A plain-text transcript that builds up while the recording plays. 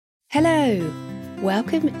Hello,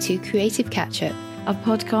 welcome to Creative Catch-Up, a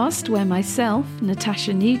podcast where myself,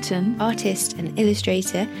 Natasha Newton, artist and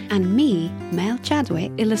illustrator, and me, Mel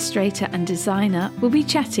Chadwick, illustrator and designer, will be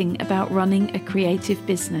chatting about running a creative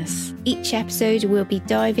business. Each episode we'll be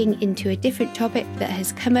diving into a different topic that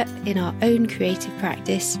has come up in our own creative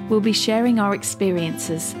practice. We'll be sharing our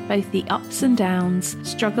experiences, both the ups and downs,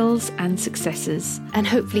 struggles and successes, and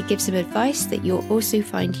hopefully give some advice that you'll also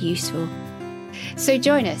find useful. So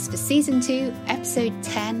join us for Season 2, Episode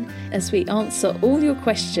 10, as we answer all your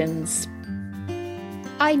questions.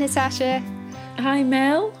 Hi Natasha. Hi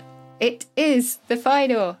Mel. It is the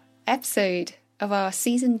final episode of our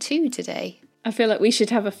Season 2 today. I feel like we should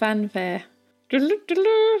have a fanfare.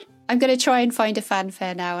 I'm going to try and find a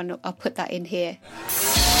fanfare now and I'll put that in here.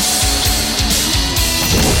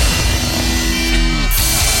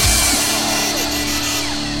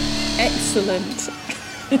 Excellent.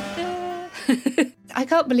 I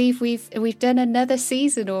can't believe we've done another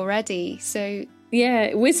season already. So yeah,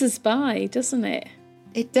 it whizzes by, doesn't it?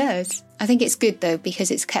 It does. I think it's good though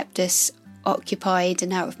because it's kept us occupied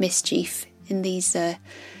and out of mischief in these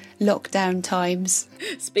lockdown times.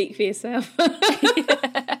 Speak for yourself.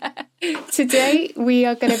 Today we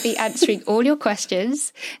are going to be answering all your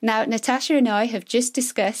questions. Now, Natasha and I have just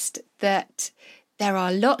discussed that there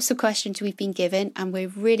are lots of questions we've been given and we're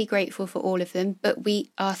really grateful for all of them, but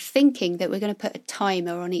we are thinking that we're going to put a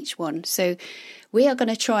timer on each one. So we are going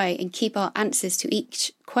to try and keep our answers to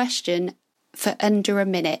each question for under a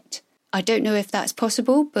minute. I don't know if that's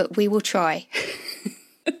possible, but we will try.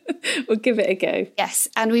 We'll give it a go. Yes,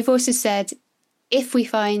 and we've also said if we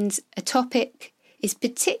find a topic is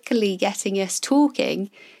particularly getting us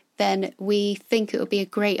talking, then we think it would be a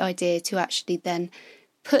great idea to actually then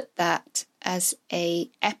put that as a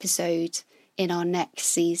episode in our next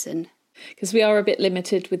season. Because we are a bit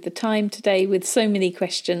limited with the time today with so many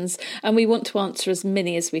questions and we want to answer as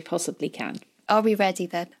many as we possibly can. Are we ready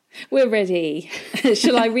then? We're ready.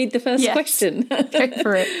 Shall I read the first Yes. question? Go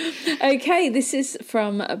for it. Okay, this is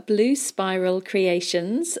from Blue Spiral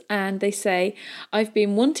Creations and they say, I've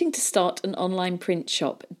been wanting to start an online print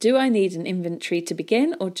shop. Do I need an inventory to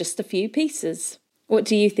begin or just a few pieces? What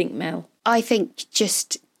do you think, Mel? I think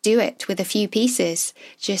just do it with a few pieces.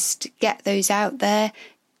 Just get those out there.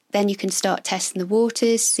 Then you can start testing the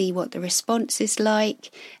waters, see what the response is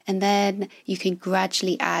like, and then you can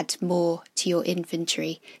gradually add more to your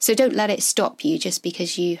inventory. So don't let it stop you just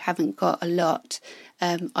because you haven't got a lot.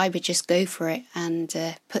 I would just go for it and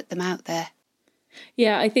put them out there.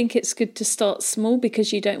 Yeah, I think it's good to start small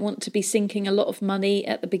because you don't want to be sinking a lot of money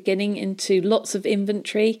at the beginning into lots of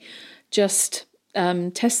inventory. Just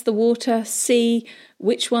test the water, see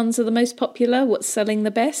which ones are the most popular, what's selling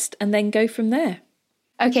the best, and then go from there.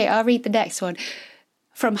 Okay, I'll read the next one.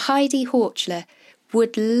 From Heidi Horchler.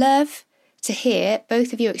 Would love to hear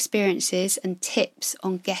both of your experiences and tips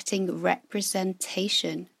on getting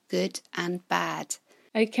representation, good and bad.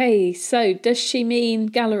 Okay, so does she mean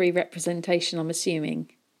gallery representation, I'm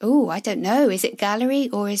assuming? Oh, I don't know. Is it gallery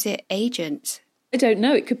or is it agent? I don't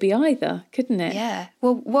know. It could be either, couldn't it? Yeah.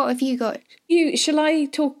 Well, what have you got? Shall I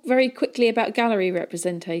talk very quickly about gallery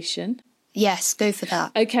representation? Yes, go for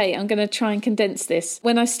that. Okay, I'm going to try and condense this.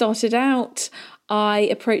 When I started out, I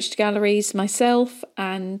approached galleries myself,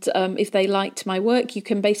 and if they liked my work, you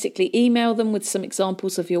can basically email them with some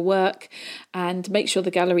examples of your work and make sure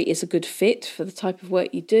the gallery is a good fit for the type of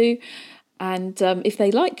work you do. And if they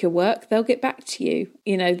like your work, they'll get back to you.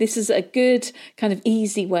 You know, this is a good kind of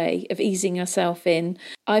easy way of easing yourself in.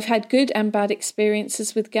 I've had good and bad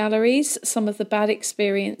experiences with galleries. Some of the bad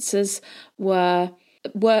experiences were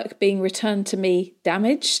work being returned to me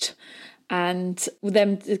damaged and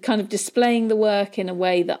them kind of displaying the work in a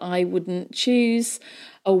way that I wouldn't choose,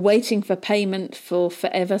 or waiting for payment for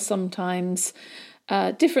forever sometimes,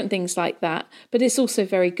 different things like that. But it's also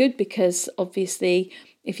very good because obviously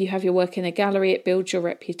if you have your work in a gallery, it builds your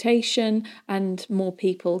reputation and more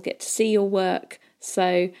people get to see your work.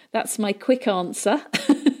 So that's my quick answer.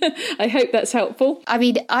 I hope that's helpful. I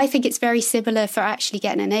mean, I think it's very similar for actually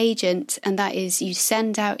getting an agent, and that is you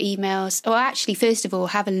send out emails, or actually, first of all,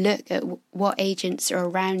 have a look at what agents are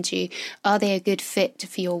around you. Are they a good fit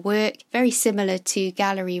for your work? Very similar to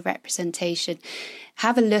gallery representation.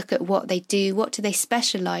 Have a look at what they do. What do they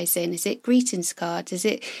specialise in? Is it greetings cards? Is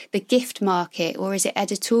it the gift market? Or is it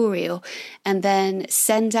editorial? And then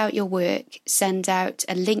send out your work. Send out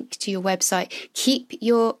a link to your website. Keep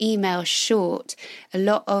your email short. A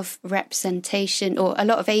lot of representation, or a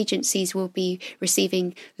lot of agencies will be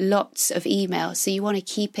receiving lots of emails. So you want to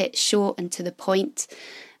keep it short and to the point.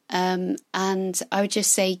 And I would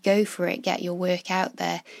just say go for it, get your work out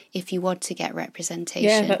there if you want to get representation.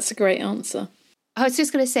 Yeah, that's a great answer. I was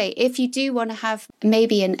just going to say, if you do want to have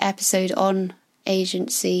maybe an episode on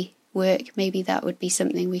agency work, maybe that would be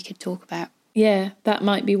something we could talk about. Yeah, that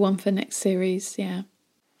might be one for next series, yeah.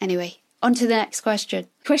 Anyway, on to the next question.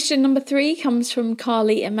 Question number 3 comes from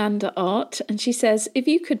Carly Amanda Art, and she says, if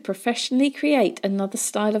you could professionally create another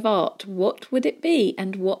style of art, what would it be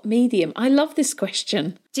and what medium? I love this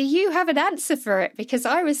question. Do you have an answer for it? Because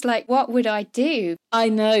I was like, what would I do? I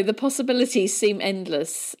know, the possibilities seem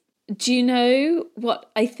endless. Do you know what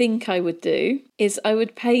I think I would do? Is I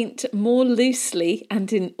would paint more loosely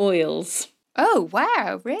and in oils. Oh,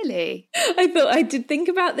 wow, really? I did think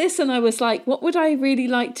about this, and I was like, what would I really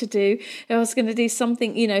like to do? I was going to do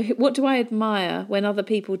something, what do I admire when other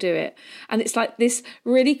people do it? And it's like this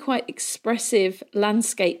really quite expressive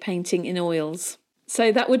landscape painting in oils.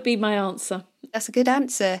 So that would be my answer. That's a good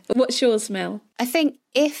answer. What's yours, Mel? I think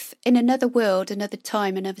if in another world, another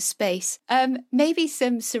time, another space, maybe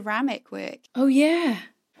some ceramic work. Oh, yeah.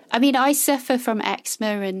 I mean, I suffer from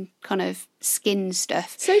eczema and kind of skin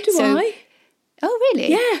stuff. So do I. Oh, really?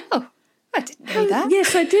 Yeah. Oh, I didn't know that.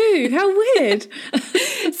 Yes, I do. How weird.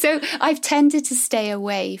 So I've tended to stay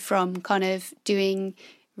away from kind of doing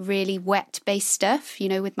really wet-based stuff,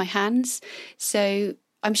 with my hands. So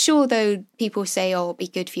I'm sure, though, people say, oh, it'll be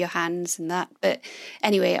good for your hands and that. But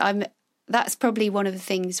anyway, that's probably one of the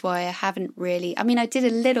things why I haven't really... I mean, I did a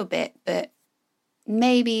little bit, but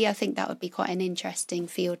maybe I think that would be quite an interesting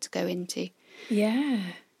field to go into. Yeah.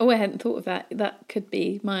 Oh, I hadn't thought of that. That could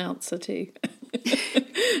be my answer too.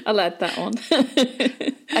 I'll add that on.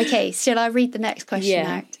 Okay, shall I read the next question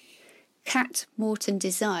Yeah. out? Kat Morton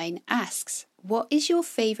Design asks, what is your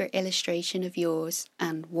favourite illustration of yours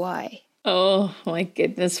and why? Oh, my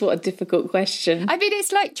goodness, what a difficult question. I mean,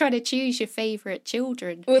 it's like trying to choose your favourite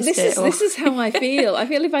children. Well, this is how I feel. I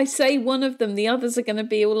feel if I say one of them, the others are going to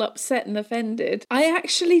be all upset and offended. I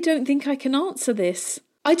actually don't think I can answer this.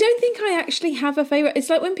 I don't think I actually have a favourite. It's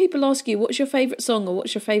like when people ask you, what's your favourite song or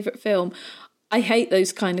what's your favourite film? I hate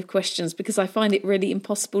those kind of questions because I find it really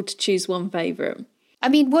impossible to choose one favourite. I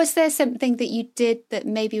mean, was there something that you did that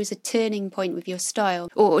maybe was a turning point with your style,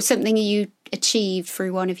 or something you achieved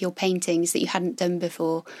through one of your paintings that you hadn't done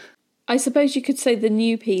before? I suppose you could say the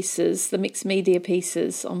new pieces, the mixed media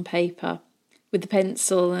pieces on paper with the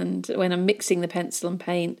pencil, and when I'm mixing the pencil and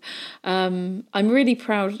paint. I'm really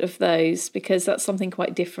proud of those because that's something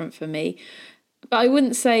quite different for me. But I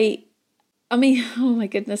wouldn't say, oh my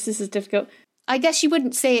goodness, this is difficult. I guess you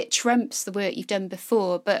wouldn't say it trumps the work you've done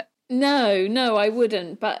before, but... No, I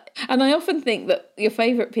wouldn't. And I often think that your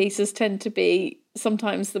favourite pieces tend to be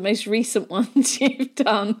sometimes the most recent ones you've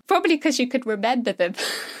done. Probably because you could remember them.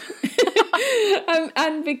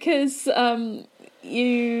 And because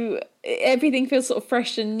everything feels sort of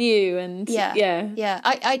fresh and new. And yeah.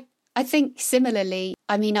 I think similarly,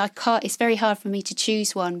 I mean, it's very hard for me to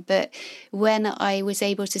choose one, but when I was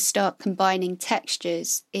able to start combining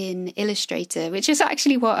textures in Illustrator, which is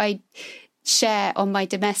actually what I share on my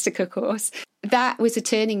Domestika course, that was a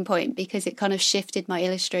turning point because it kind of shifted my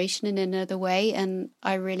illustration in another way, and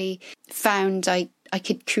I really found I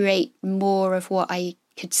could create more of what I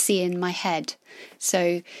could see in my head.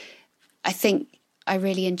 So I think I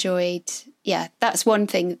really enjoyed, that's one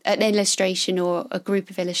thing, an illustration or a group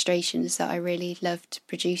of illustrations that I really loved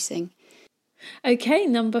producing. Okay,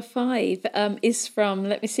 number 5 is from,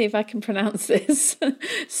 let me see if I can pronounce this,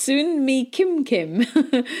 Soonmi Kim Kim.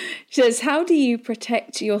 She says, how do you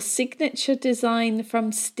protect your signature design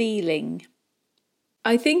from stealing?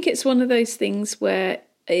 I think it's one of those things where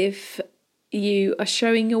if you are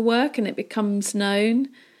showing your work and it becomes known,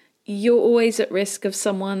 you're always at risk of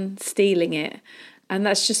someone stealing it. And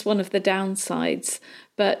that's just one of the downsides.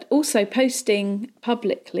 But also posting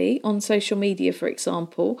publicly on social media, for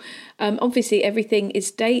example, obviously everything is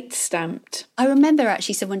date stamped. I remember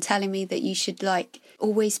actually someone telling me that you should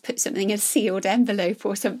always put something in a sealed envelope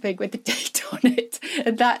or something with the date on it.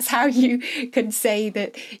 And that's how you can say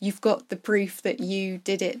that you've got the proof that you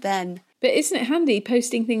did it then. But isn't it handy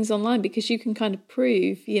posting things online because you can kind of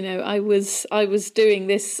prove, I was doing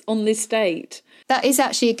this on this date. That is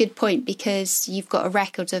actually a good point because you've got a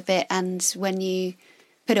record of it, and when you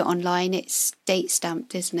put it online, it's date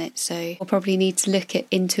stamped, isn't it? So we'll probably need to look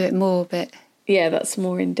into it more, but... Yeah, that's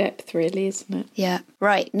more in depth really, isn't it? Yeah.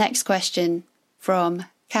 Right, next question from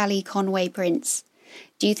Callie Conway Prince.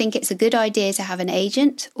 Do you think it's a good idea to have an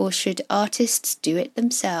agent, or should artists do it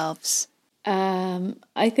themselves?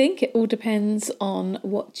 I think it all depends on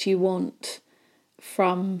what you want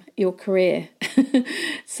from your career.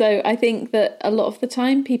 So I think that a lot of the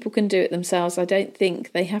time people can do it themselves. I don't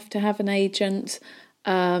think they have to have an agent.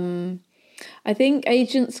 I think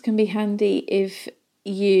agents can be handy if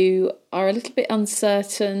you are a little bit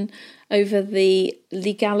uncertain over the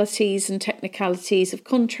legalities and technicalities of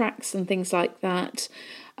contracts and things like that.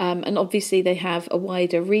 And obviously they have a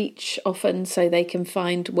wider reach often, so they can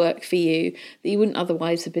find work for you that you wouldn't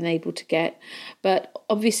otherwise have been able to get. But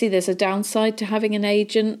obviously there's a downside to having an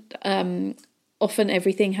agent. Often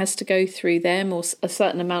everything has to go through them, or a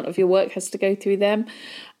certain amount of your work has to go through them,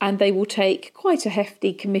 and they will take quite a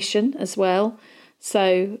hefty commission as well.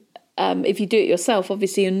 So if you do it yourself,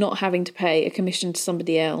 obviously you're not having to pay a commission to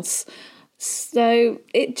somebody else. So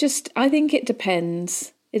I think it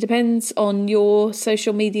depends. It depends on your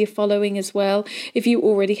social media following as well. If you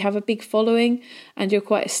already have a big following and you're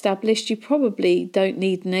quite established, you probably don't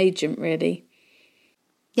need an agent, really.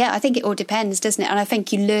 Yeah, I think it all depends, doesn't it? And I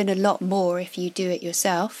think you learn a lot more if you do it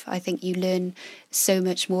yourself. I think you learn so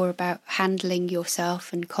much more about handling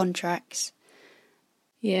yourself and contracts.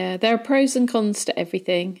 Yeah, there are pros and cons to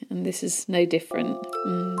everything, and this is no different.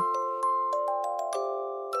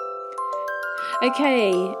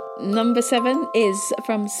 Okay, number 7 is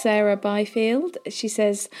from Sarah Byfield. She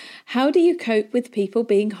says, how do you cope with people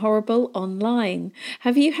being horrible online?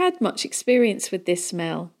 Have you had much experience with this,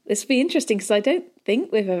 Mel? This will be interesting because I don't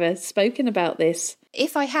think we've ever spoken about this.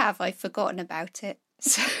 If I have, I've forgotten about it.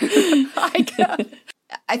 So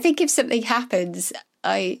I think if something happens,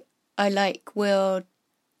 I will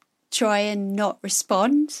try and not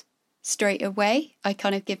respond straight away. I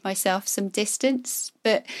kind of give myself some distance.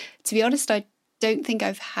 But to be honest, I don't think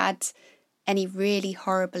I've had any really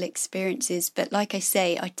horrible experiences. But like I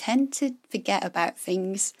say, I tend to forget about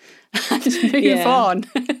things and move on.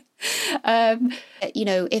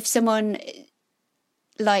 If someone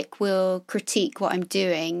will critique what I'm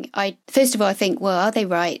doing, first of all, I think, well, are they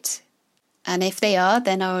right? And if they are,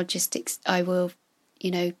 then I will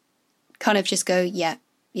kind of just go, yeah,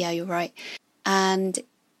 you're right. And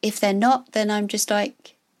if they're not, then I'm just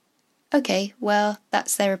like, okay, well,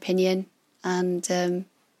 that's their opinion. And I'm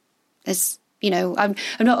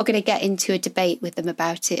not going to get into a debate with them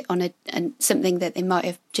about it on something that they might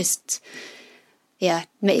have just,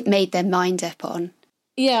 made their mind up on.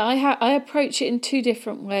 Yeah, I approach it in 2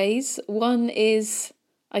 different ways. One is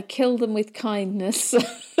I kill them with kindness.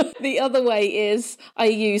 The other way is I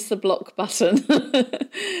use the block button.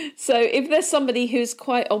 So if there's somebody who's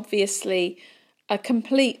quite obviously a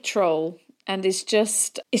complete troll and is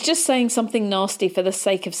just saying something nasty for the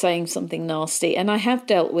sake of saying something nasty, and I have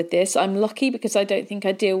dealt with this. I'm lucky because I don't think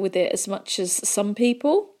I deal with it as much as some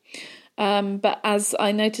people. But as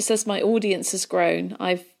I notice, as my audience has grown,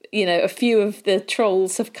 a few of the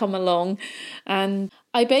trolls have come along, and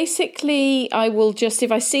I will just,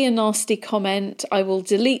 if I see a nasty comment, I will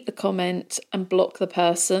delete the comment and block the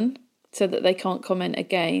person so that they can't comment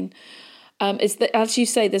again. Is that, as you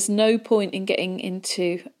say, there's no point in getting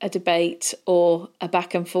into a debate or a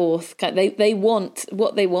back and forth. They want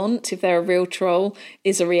what they want, if they're a real troll,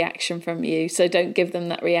 is a reaction from you. So don't give them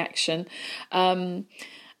that reaction.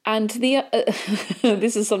 And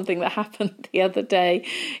this is something that happened the other day,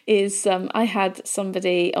 is I had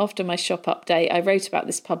somebody, after my shop update, I wrote about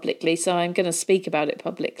this publicly, so I'm going to speak about it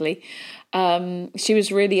publicly. She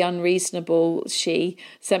was really unreasonable. She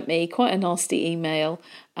sent me quite a nasty email,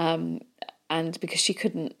 and because she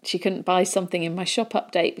couldn't buy something in my shop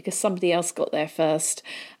update because somebody else got there first,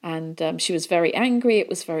 and she was very angry. It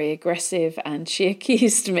was very aggressive, and she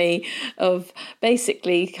accused me of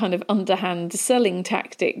basically kind of underhand selling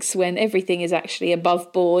tactics when everything is actually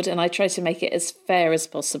above board, and I try to make it as fair as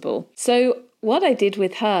possible. So what I did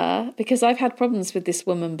with her, because I've had problems with this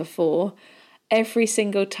woman before, every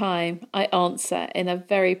single time I answer in a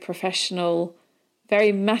very professional,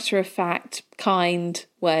 very matter-of-fact, kind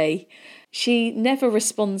way. She never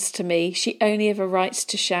responds to me. She only ever writes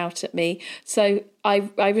to shout at me. So I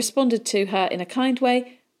responded to her in a kind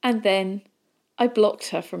way, and then I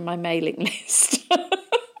blocked her from my mailing list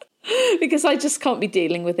because I just can't be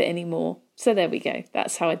dealing with it anymore. So there we go.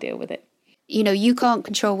 That's how I deal with it. You can't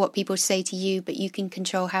control what people say to you, but you can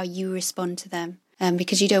control how you respond to them.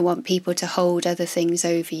 Because you don't want people to hold other things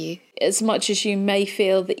over you. As much as you may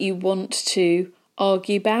feel that you want to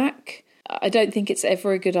argue back, I don't think it's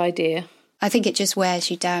ever a good idea. I think it just wears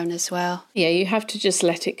you down as well. Yeah, you have to just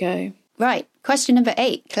let it go. Right. Question number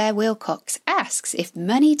 8. Claire Wilcox asks, if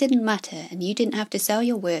money didn't matter and you didn't have to sell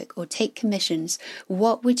your work or take commissions,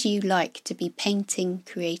 what would you like to be painting,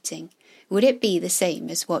 creating? Would it be the same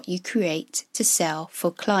as what you create to sell for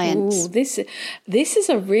clients? Ooh, this is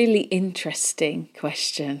a really interesting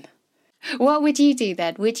question. What would you do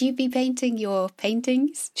then? Would you be painting your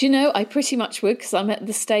paintings? Do you know, I pretty much would, because I'm at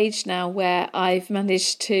the stage now where I've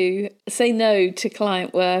managed to say no to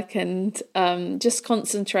client work and just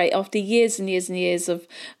concentrate after years and years and years of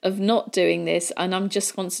not doing this. And I'm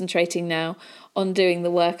just concentrating now on doing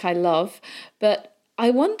the work I love. But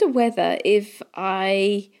I wonder whether if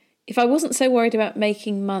I wasn't so worried about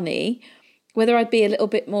making money, whether I'd be a little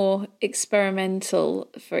bit more experimental,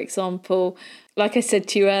 for example, like I said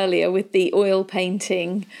to you earlier, with the oil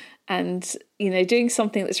painting and, doing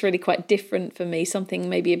something that's really quite different for me, something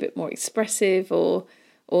maybe a bit more expressive or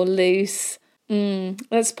loose.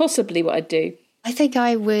 That's possibly what I'd do. I think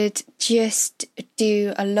I would just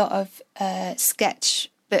do a lot of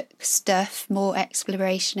sketchbook stuff, more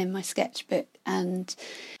exploration in my sketchbook. And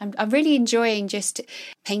I'm really enjoying just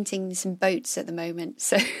painting some boats at the moment.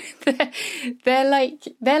 So they're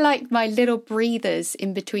like my little breathers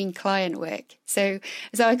in between client work. So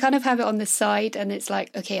I kind of have it on the side, and it's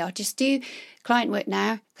like, okay, I'll just do client work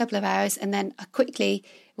now, a couple of hours, and then I quickly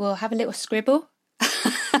will have a little scribble.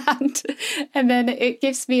 and then it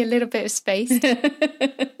gives me a little bit of space.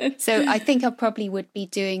 So I think I probably would be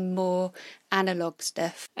doing more analog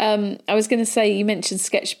stuff. I was going to say, you mentioned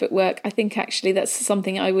sketchbook work. I think actually that's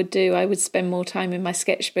something I would do. I would spend more time in my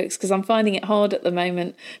sketchbooks, because I'm finding it hard at the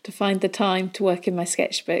moment to find the time to work in my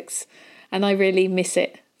sketchbooks, and I really miss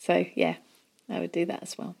it. So yeah, I would do that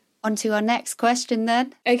as well. On to our next question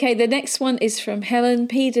then. Okay, the next one is from Helen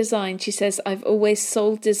P. Design. She says, I've always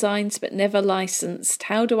sold designs but never licensed.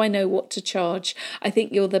 How do I know what to charge? I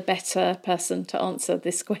think you're the better person to answer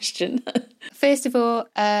this question. First of all,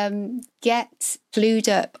 get clued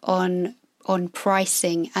up on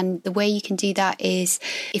pricing, and the way you can do that is,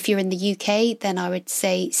 if you're in the UK, then I would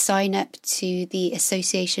say sign up to the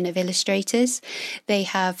Association of Illustrators. They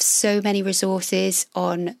have so many resources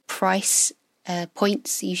on price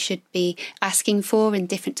points you should be asking for in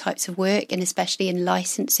different types of work, and especially in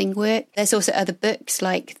licensing work. There's also other books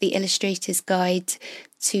like The Illustrator's Guide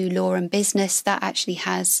to Law and Business that actually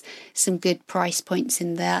has some good price points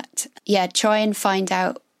in that. Yeah, try and find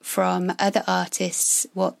out from other artists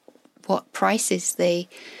what prices they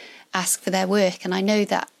ask for their work. And I know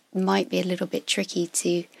that might be a little bit tricky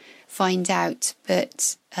to find out,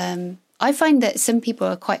 but I find that some people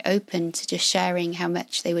are quite open to just sharing how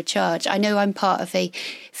much they would charge. I know I'm part of a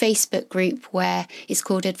Facebook group where it's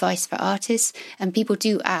called Advice for Artists, and people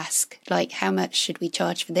do ask, like, how much should we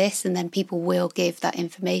charge for this? And then people will give that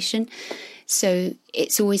information. So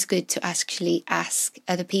it's always good to actually ask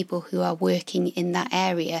other people who are working in that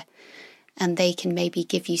area, and they can maybe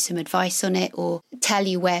give you some advice on it or tell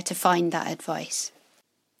you where to find that advice.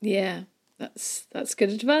 Yeah, that's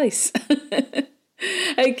good advice.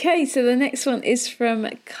 Okay, so the next one is from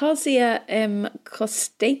Kazia M.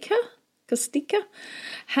 Kostika.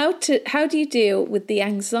 How do you deal with the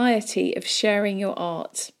anxiety of sharing your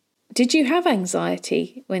art? Did you have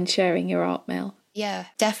anxiety when sharing your art, Mel? Yeah,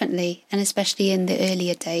 definitely, and especially in the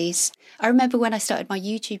earlier days. I remember when I started my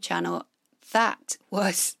YouTube channel, that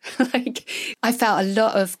was like, I felt a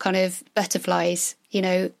lot of kind of butterflies,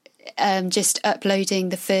 just uploading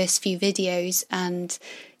the first few videos and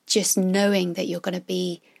just knowing that you're going to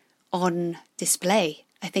be on display.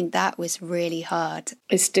 I think that was really hard.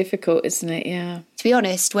 It's difficult, isn't it? Yeah. To be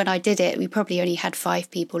honest, when I did it, we probably only had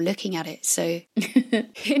 5 people looking at it. So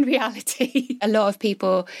in reality, a lot of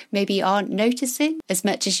people maybe aren't noticing as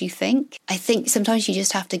much as you think. I think sometimes you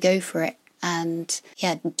just have to go for it, and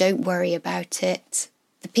yeah, don't worry about it.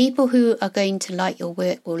 The people who are going to like your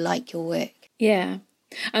work will like your work. Yeah.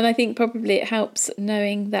 And I think probably it helps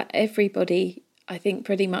knowing that everybody, I think,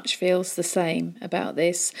 pretty much feels the same about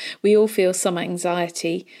this. We all feel some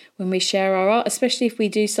anxiety when we share our art, especially if we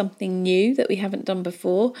do something new that we haven't done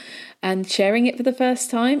before, and sharing it for the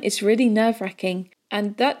first time is really nerve-wracking.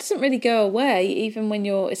 And that doesn't really go away even when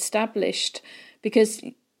you're established, because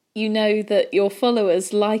you know that your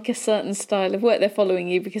followers like a certain style of work. They're following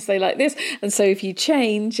you because they like this. And so if you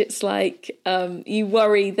change, it's like you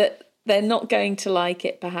worry that they're not going to like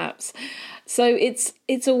it, perhaps. So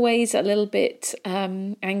it's always a little bit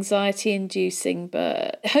anxiety inducing,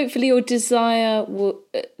 but hopefully your desire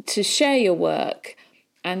to share your work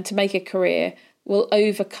and to make a career will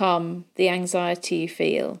overcome the anxiety you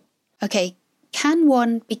feel. Okay, can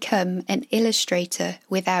one become an illustrator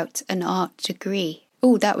without an art degree?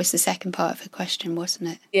 Oh, that was the second part of the question, wasn't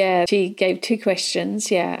it? Yeah, she gave 2 questions,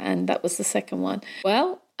 yeah, and that was the second one.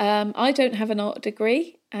 Well, I don't have an art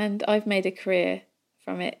degree, and I've made a career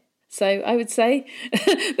from it. So I would say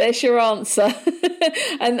there's your answer.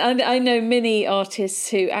 And I know many artists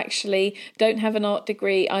who actually don't have an art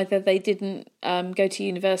degree. Either they didn't go to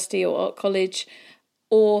university or art college,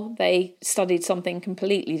 or they studied something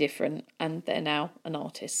completely different and they're now an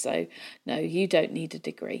artist. So no, you don't need a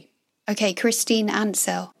degree. Okay, Christine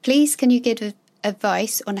Ansell, please can you give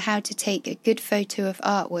advice on how to take a good photo of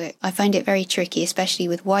artwork? I find it very tricky, especially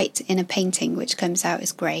with white in a painting which comes out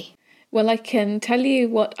as grey. Well, I can tell you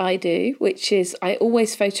what I do, which is I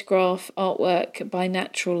always photograph artwork by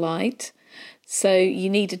natural light. So you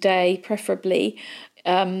need a day, preferably,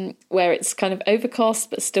 where it's kind of overcast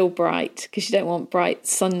but still bright, because you don't want bright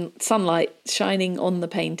sunlight shining on the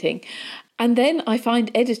painting. And then I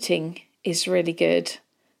find editing is really good.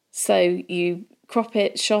 So you crop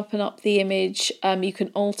it, sharpen up the image, you can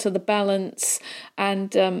alter the balance.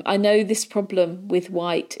 And I know this problem with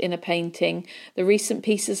white in a painting. The recent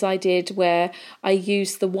pieces I did where I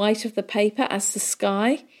used the white of the paper as the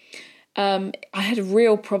sky, I had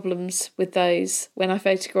real problems with those when I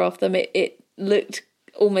photographed them. It looked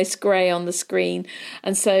almost grey on the screen.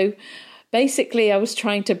 And so basically I was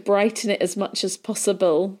trying to brighten it as much as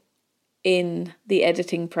possible in the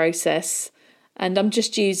editing process. And I'm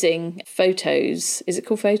just using Photos. Is it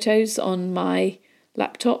called Photos on my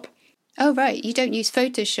laptop? Oh, right. You don't use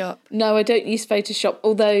Photoshop? No, I don't use Photoshop,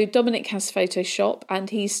 although Dominic has Photoshop and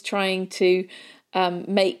he's trying to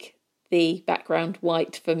make the background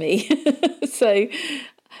white for me. So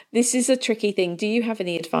this is a tricky thing. Do you have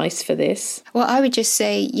any advice for this? Well, I would just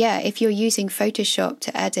say, yeah, if you're using Photoshop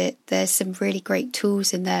to edit, there's some really great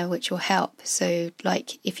tools in there which will help. So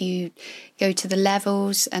like if you go to the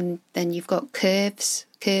levels and then you've got curves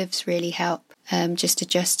really help, just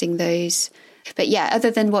adjusting those. But yeah,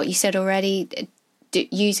 other than what you said already,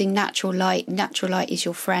 using natural light is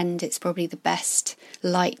your friend. It's probably the best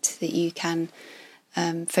light that you can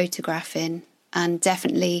photograph in. And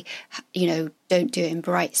definitely, don't do it in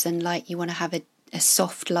bright sunlight. You want to have a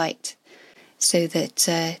soft light so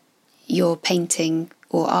that your painting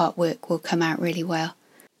or artwork will come out really well.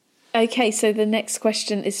 Okay, so the next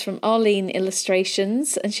question is from Arlene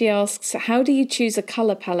Illustrations, and she asks, how do you choose a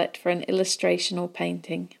colour palette for an illustration or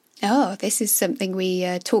painting? Oh, this is something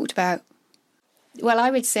we talked about. Well, I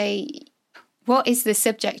would say, what is the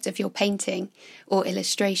subject of your painting or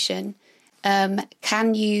illustration?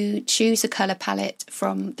 Can you choose a colour palette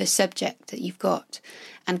from the subject that you've got?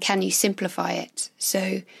 And can you simplify it?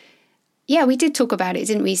 So, yeah, we did talk about it,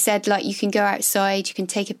 didn't we? Said, like, you can go outside, you can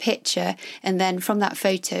take a picture, and then from that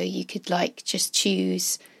photo, you could, like, just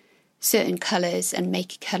choose certain colours and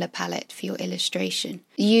make a colour palette for your illustration.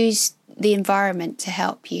 Use the environment to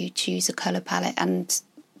help you choose a colour palette and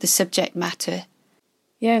the subject matter.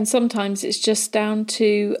 Yeah, and sometimes it's just down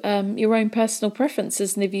to your own personal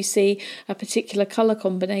preferences. And if you see a particular colour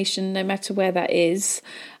combination, no matter where that is,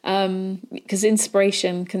 because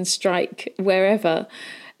inspiration can strike wherever,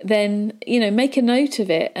 then, make a note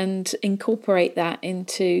of it and incorporate that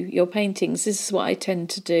into your paintings. This is what I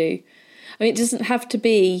tend to do. I mean, it doesn't have to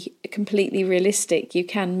be completely realistic. You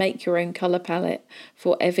can make your own colour palette for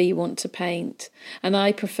whatever you want to paint. And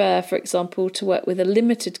I prefer, for example, to work with a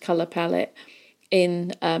limited colour palette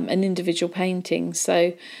in an individual painting.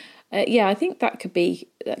 So I think that could be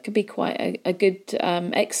quite a good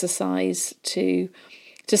exercise to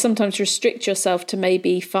sometimes restrict yourself to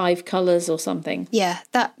maybe 5 colours or something. Yeah,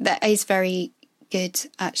 that is very good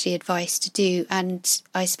actually advice to do, and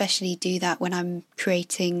I especially do that when I'm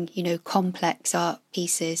creating complex art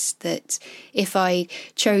pieces, that if I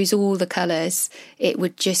chose all the colours it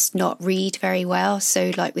would just not read very well.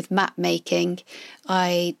 So like with map making,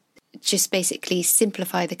 I just basically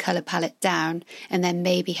simplify the colour palette down and then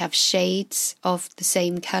maybe have shades of the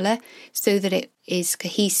same colour so that it is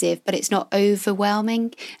cohesive, but it's not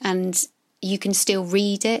overwhelming and you can still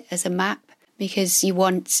read it as a map, because you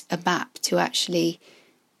want a map to actually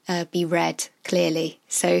be read clearly.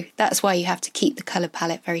 So that's why you have to keep the colour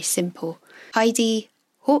palette very simple. Heidi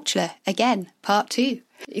Horchler, again, part 2.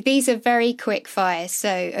 These are very quick fire.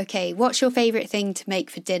 So, okay, what's your favourite thing to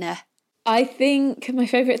make for dinner? I think my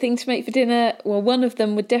favourite thing to make for dinner, well, one of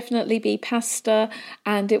them would definitely be pasta,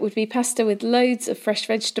 and it would be pasta with loads of fresh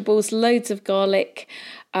vegetables, loads of garlic,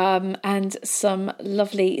 and some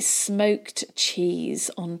lovely smoked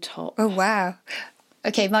cheese on top. Oh, wow.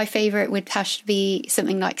 Okay, my favourite would have to be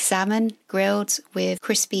something like salmon grilled with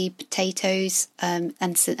crispy potatoes and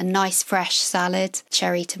a nice fresh salad,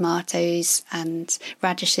 cherry tomatoes and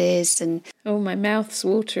radishes. And oh, my mouth's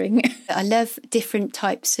watering. I love different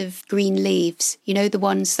types of green leaves, the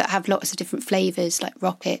ones that have lots of different flavours, like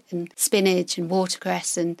rocket and spinach and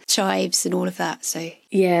watercress and chives and all of that. So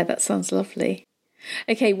yeah, that sounds lovely.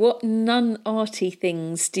 Okay, what non-arty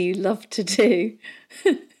things do you love to do?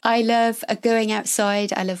 I love going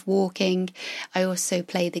outside. I love walking. I also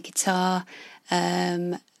play the guitar,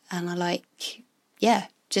 and I like yeah,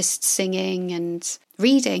 just singing and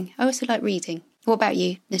reading. I also like reading. What about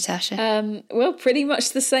you, Natasha? Well, pretty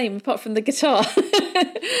much the same, apart from the guitar.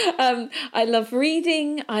 I love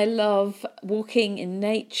reading. I love walking in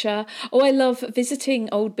nature. Oh, I love visiting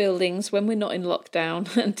old buildings when we're not in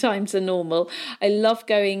lockdown and times are normal. I love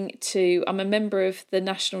I'm a member of the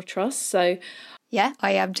National Trust, so yeah,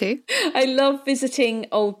 I am too. I love visiting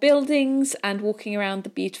old buildings and walking around the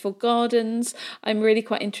beautiful gardens. I'm really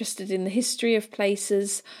quite interested in the history of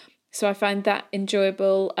places, so I find that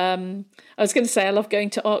enjoyable. I was going to say I love going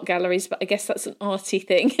to art galleries, but I guess that's an arty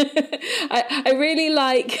thing. I really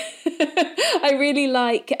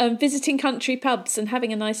like visiting country pubs and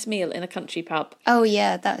having a nice meal in a country pub. Oh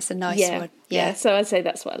yeah, that's a nice one. Yeah, so I'd say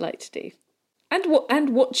that's what I like to do. And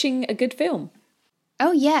watching a good film.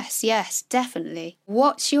 Oh yes, definitely.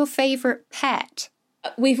 What's your favourite pet?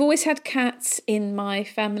 We've always had cats in my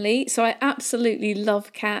family, so I absolutely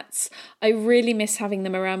love cats. I really miss having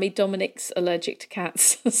them around me. Dominic's allergic to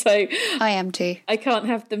cats, so I am too. I can't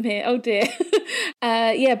have them here. Oh dear.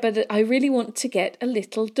 But I really want to get a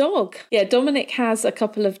little dog. Yeah, Dominic has a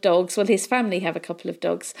couple of dogs. Well, his family have a couple of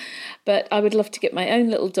dogs, but I would love to get my own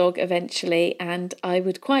little dog eventually, and I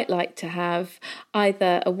would quite like to have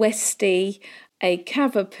either a Westie, a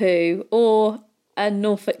Cavapoo, or a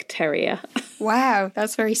Norfolk Terrier. Wow,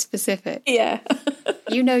 that's very specific. Yeah.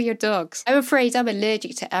 You know your dogs. I'm afraid I'm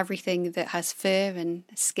allergic to everything that has fur and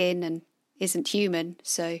skin and isn't human,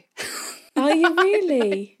 so... Are you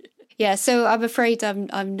really? Yeah, so I'm afraid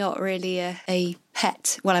I'm not really a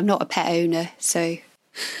pet. Well, I'm not a pet owner, so...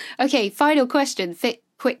 Okay, final question.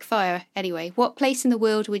 Quick fire. Anyway, what place in the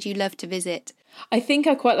world would you love to visit? I think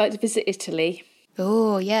I'd quite like to visit Italy.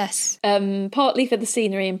 Oh, yes. Partly for the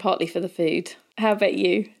scenery and partly for the food. How about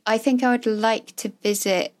you? I think I would like to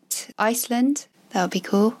visit Iceland. That would be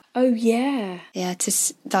cool. Oh, yeah. Yeah, to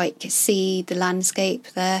see the landscape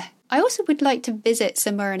there. I also would like to visit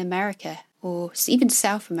somewhere in America or even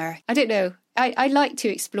South America. I don't know. I like to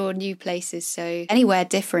explore new places, so anywhere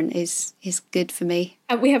different is good for me.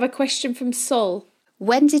 And we have a question from Sol.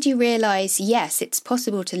 When did you realise, yes, it's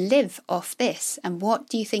possible to live off this? And what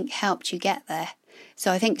do you think helped you get there?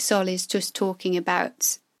 So I think Sol is just talking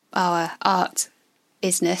about our art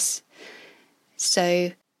business.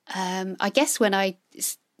 So I guess when I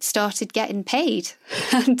started getting paid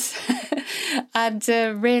and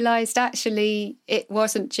realised actually it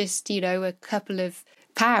wasn't just, a couple of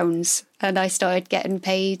pounds, and I started getting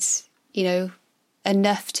paid,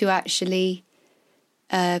 enough to actually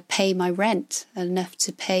pay my rent, enough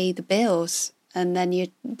to pay the bills. And then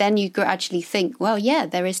you gradually think, well, yeah,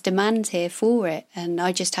 there is demand here for it, and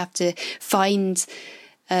I just have to find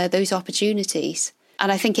those opportunities.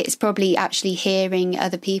 And I think it's probably actually hearing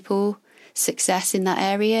other people success in that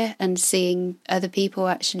area and seeing other people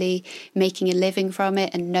actually making a living from it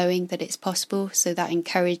and knowing that it's possible. So that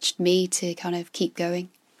encouraged me to kind of keep going.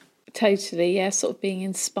 Totally, yeah, sort of being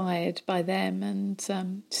inspired by them and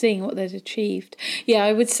seeing what they'd achieved. Yeah,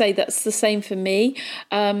 I would say that's the same for me.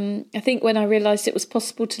 I think when I realised it was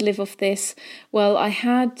possible to live off this, well, I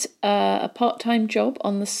had a part-time job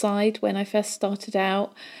on the side when I first started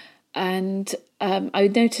out, and I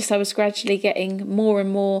noticed I was gradually getting more and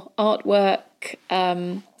more artwork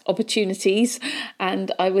opportunities, and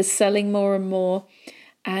I was selling more and more.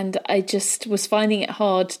 And I just was finding it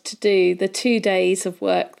hard to do the 2 days of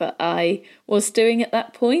work that I was doing at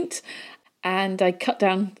that point. And I cut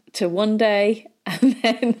down to 1 day. And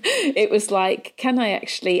then it was like, can I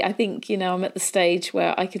actually, I think, I'm at the stage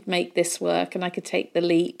where I could make this work and I could take the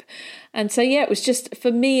leap. And so, yeah, it was just,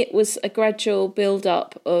 for me, it was a gradual build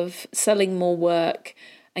up of selling more work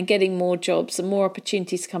and getting more jobs and more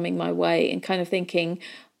opportunities coming my way, and kind of thinking,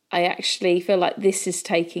 I actually feel like this is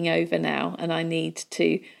taking over now and I need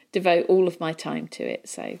to devote all of my time to it.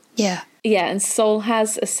 So yeah, and Sol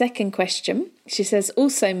has a second question. She says,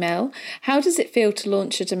 also, Mel, how does it feel to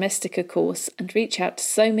launch a Domestika course and reach out to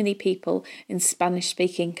so many people in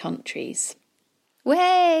Spanish-speaking countries?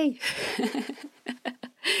 Way!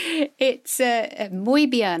 It's muy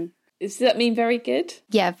bien. Does that mean very good?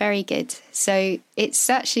 Yeah, very good. So it's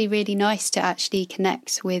actually really nice to actually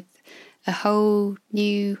connect with a whole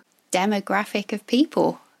new demographic of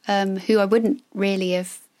people who I wouldn't really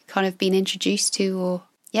have kind of been introduced to, or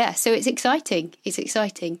so it's exciting. It's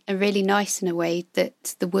exciting and really nice in a way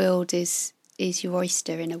that the world is your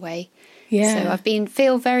oyster in a way. Yeah. So I've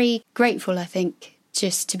feel very grateful, I think,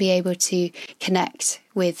 just to be able to connect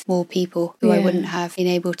with more people who I wouldn't have been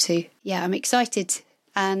able to. Yeah, I'm excited.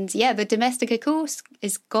 And the Domestika course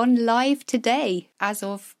is gone live today as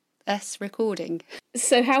of us recording.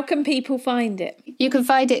 So how can people find it? You can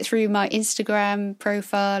find it through my Instagram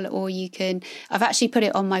profile, or I've actually put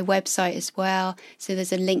it on my website as well. So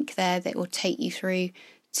there's a link there that will take you through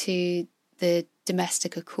to the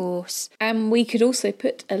Domestika course. And we could also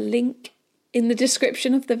put a link in the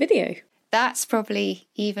description of the video. That's probably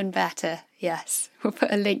even better. Yes, we'll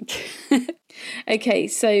put a link. Okay,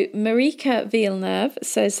 so Marika Villeneuve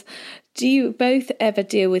says, do you both ever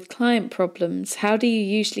deal with client problems? How do you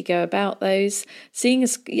usually go about those? Seeing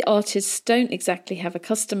as artists don't exactly have a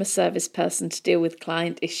customer service person to deal with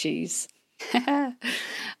client issues.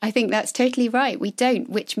 I think that's totally right. We don't,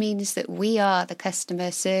 which means that we are the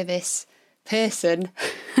customer service person.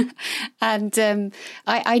 And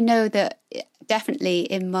I know that definitely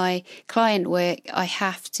in my client work, I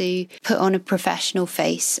have to put on a professional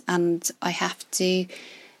face, and I have to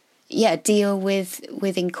deal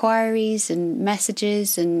with inquiries and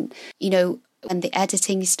messages, and when the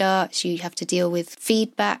editing starts, you have to deal with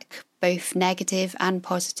feedback, both negative and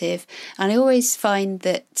positive. And I always find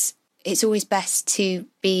that it's always best to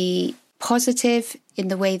be positive in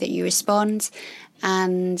the way that you respond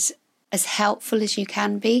and as helpful as you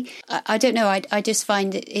can be. I don't know, I just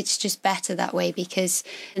find it's just better that way, because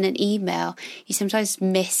in an email, you sometimes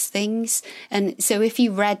miss things. And so if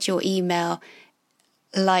you read your email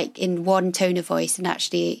like in one tone of voice and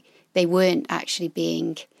actually they weren't actually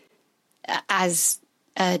being as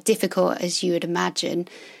difficult as you would imagine,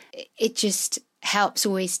 it just helps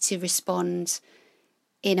always to respond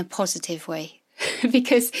in a positive way.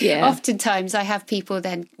 Because oftentimes I have people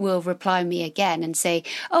then will reply me again and say,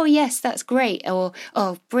 oh, yes, that's great. Or,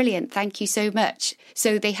 oh, brilliant. Thank you so much.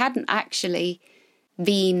 So they hadn't actually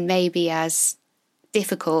been maybe as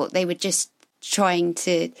difficult. They were just trying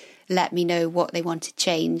to let me know what they wanted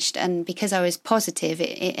changed. And because I was positive,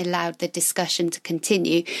 it allowed the discussion to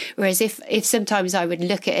continue. Whereas if sometimes I would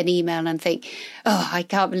look at an email and think, oh, I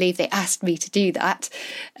can't believe they asked me to do that,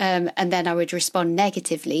 and then I would respond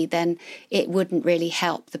negatively, then it wouldn't really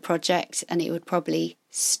help the project and it would probably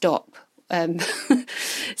stop.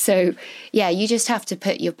 So, you just have to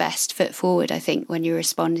put your best foot forward, I think, when you're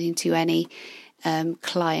responding to any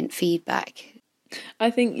client feedback.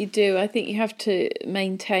 I think you do. I think you have to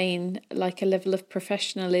maintain like a level of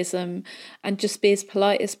professionalism and just be as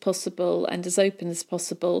polite as possible and as open as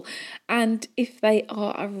possible. And if they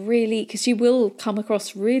are because you will come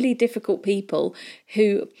across really difficult people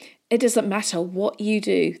who, it doesn't matter what you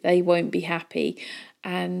do, they won't be happy.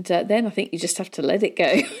 And then I think you just have to let it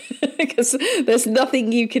go because there's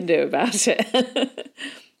nothing you can do about it.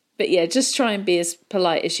 But just try and be as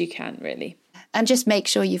polite as you can, really. And just make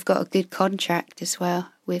sure you've got a good contract as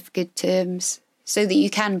well with good terms, so that you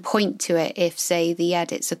can point to it if, say, the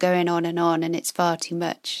edits are going on and it's far too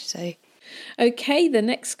much. So, okay, the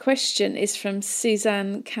next question is from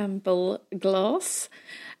Suzanne Campbell Glass.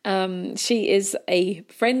 She is a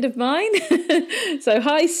friend of mine. So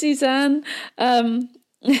hi, Suzanne.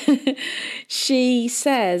 She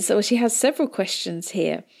says, she has several questions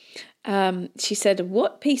here. She said,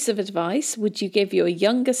 what piece of advice would you give your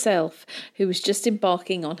younger self who was just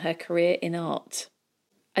embarking on her career in art?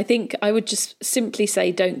 I think I would just simply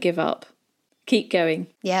say, don't give up. Keep going.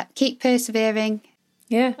 Yeah, keep persevering.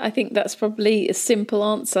 Yeah, I think that's probably a simple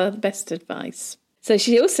answer, the best advice. So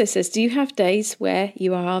she also says, do you have days where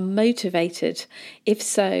you are unmotivated? If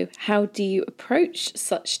so, how do you approach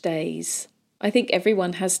such days? I think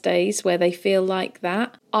everyone has days where they feel like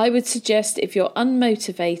that. I would suggest if you're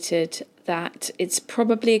unmotivated that it's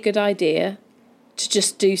probably a good idea to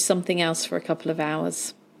just do something else for a couple of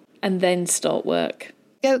hours and then start work.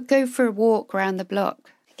 Go for a walk around the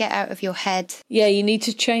block. Get out of your head. Yeah, you need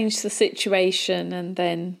to change the situation, and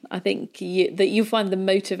then I think that you find the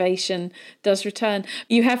motivation does return.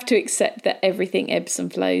 You have to accept that everything ebbs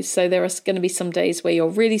and flows. So there are going to be some days where you're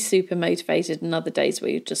really super motivated and other days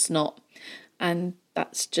where you're just not. And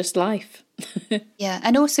that's just life. Yeah,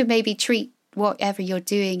 and also maybe treat whatever you're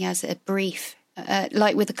doing as a brief.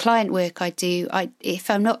 Like with the client work I do, if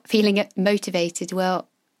I'm not feeling motivated, well,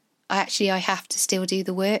 I have to still do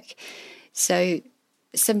the work. So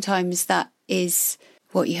sometimes that is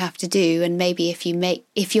what you have to do. And maybe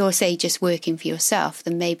if you're, say, just working for yourself,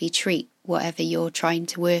 then maybe treat whatever you're trying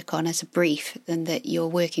to work on as a brief, and that you're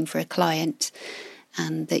working for a client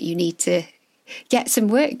and that you need to get some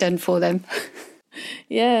work done for them.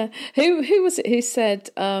 Yeah. Who was it who said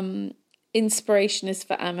inspiration is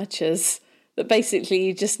for amateurs? That basically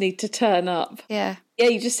you just need to turn up. Yeah. Yeah,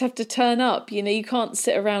 you just have to turn up. You can't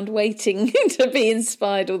sit around waiting to be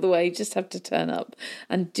inspired all the way. You just have to turn up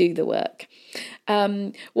and do the work.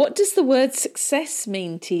 What does the word success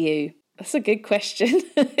mean to you? That's a good question.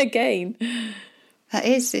 Again.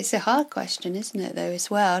 It's a hard question, isn't it, though, as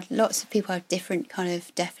well? Lots of people have different kind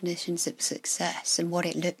of definitions of success and what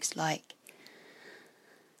it looks like.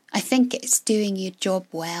 I think it's doing your job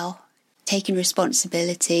well, taking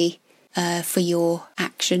responsibility for your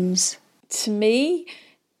actions. To me,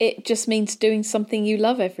 it just means doing something you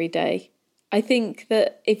love every day. I think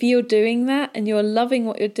that if you're doing that and you're loving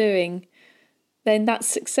what you're doing, then that's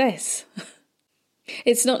success.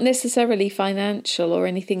 It's not necessarily financial or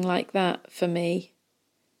anything like that for me.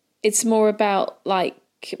 It's more about like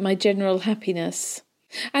my general happiness.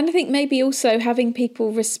 And I think maybe also having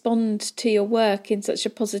people respond to your work in such a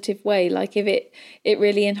positive way, like if it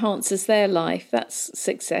really enhances their life, that's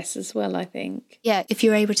success as well, I think. Yeah, if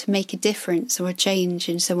you're able to make a difference or a change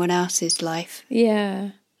in someone else's life. Yeah.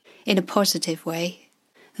 In a positive way.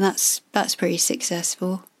 And that's pretty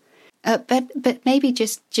successful. But maybe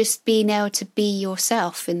just being able to be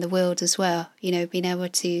yourself in the world as well. You know, being able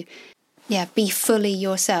to be fully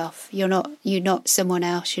yourself. You're not someone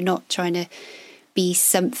else. You're not trying to be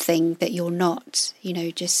something that you're not. You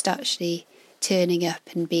know, just actually turning up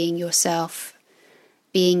and being yourself,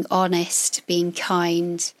 being honest, being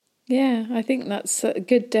kind. Yeah, I think that's a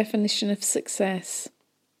good definition of success.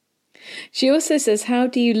 She also says, how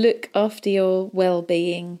do you look after your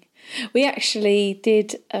well-being? We actually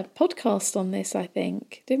did a podcast on this, I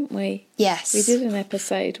think, didn't we? Yes. We did an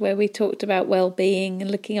episode where we talked about well-being and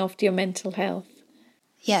looking after your mental health.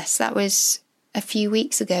 Yes, that was a few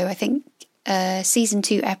weeks ago, I think, season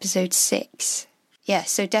 2, episode 6. Yeah,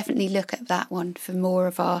 so definitely look at that one for more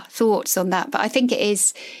of our thoughts on that. But I think it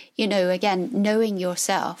is, you know, again, knowing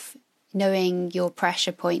yourself, knowing your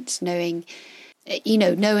pressure points, knowing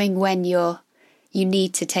when you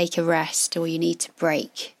need to take a rest or you need to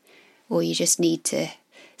break or you just need to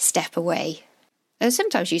step away. And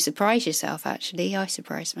sometimes you surprise yourself, actually. I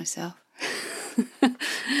surprise myself.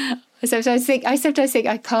 I sometimes think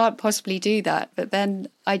I can't possibly do that, but then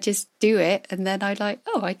I just do it and then I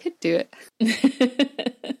I could do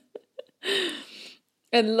it.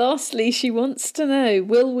 And lastly, she wants to know,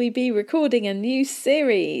 will we be recording a new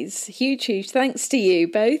series? Huge thanks to you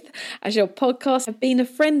both, as your podcasts have been a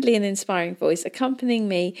friendly and inspiring voice accompanying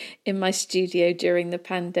me in my studio during the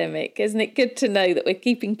pandemic. Isn't it good to know that we're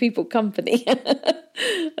keeping people company?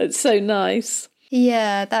 It's so nice.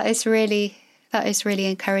 Yeah, that is really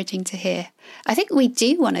encouraging to hear. I think we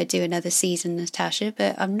do want to do another season, Natasha,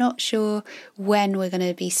 but I'm not sure when we're going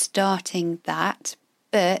to be starting that.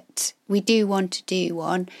 But we do want to do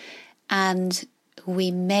one, and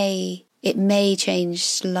it may change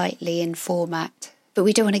slightly in format, but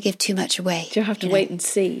we don't want to give too much away. You'll have to wait and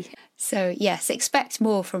see. So yes, expect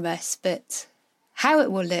more from us, but how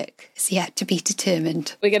it will look is yet to be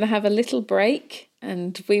determined. We're going to have a little break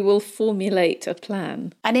and we will formulate a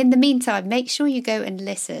plan. And in the meantime, make sure you go and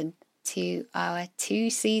listen to our 2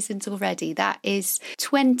 seasons already. That is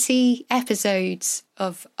 20 episodes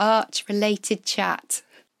of art-related chat.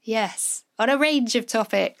 Yes, on a range of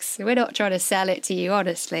topics. We're not trying to sell it to you,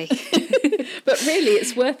 honestly. But really,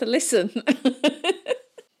 it's worth a listen.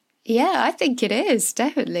 Yeah, I think it is,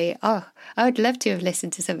 definitely. Oh, I would love to have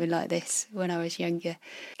listened to something like this when I was younger.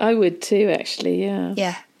 I would too, actually, yeah.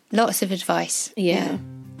 Yeah, lots of advice. Yeah.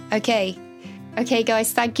 Okay,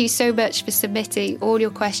 guys, thank you so much for submitting all your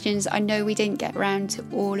questions. I know we didn't get around to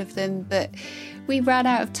all of them, but we ran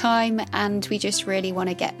out of time and we just really want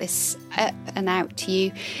to get this up and out to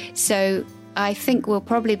you. So I think we'll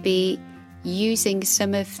probably be using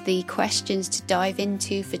some of the questions to dive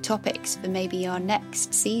into for topics for maybe our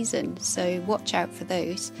next season. So watch out for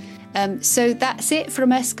those. So that's it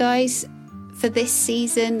from us, guys, for this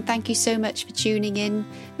season. Thank you so much for tuning in.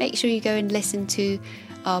 Make sure you go and listen to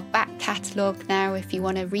our back catalogue now if you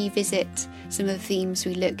want to revisit some of the themes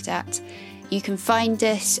we looked at. You can find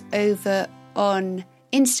us over on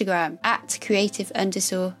Instagram at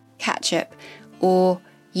creative_catchup or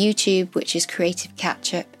YouTube, which is Creative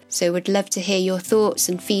Catchup. So we'd love to hear your thoughts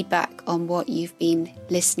and feedback on what you've been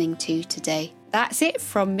listening to today. That's it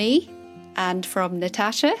from me and from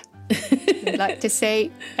Natasha. We'd like to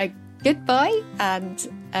say a goodbye and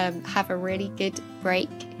have a really good break.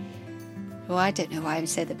 Well, I don't know why I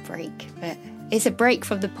said a break, but it's a break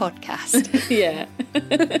from the podcast. Yeah.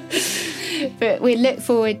 But we look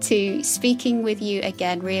forward to speaking with you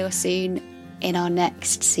again real soon in our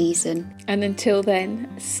next season. And until then,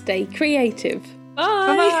 stay creative.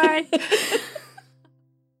 Bye. Bye-bye.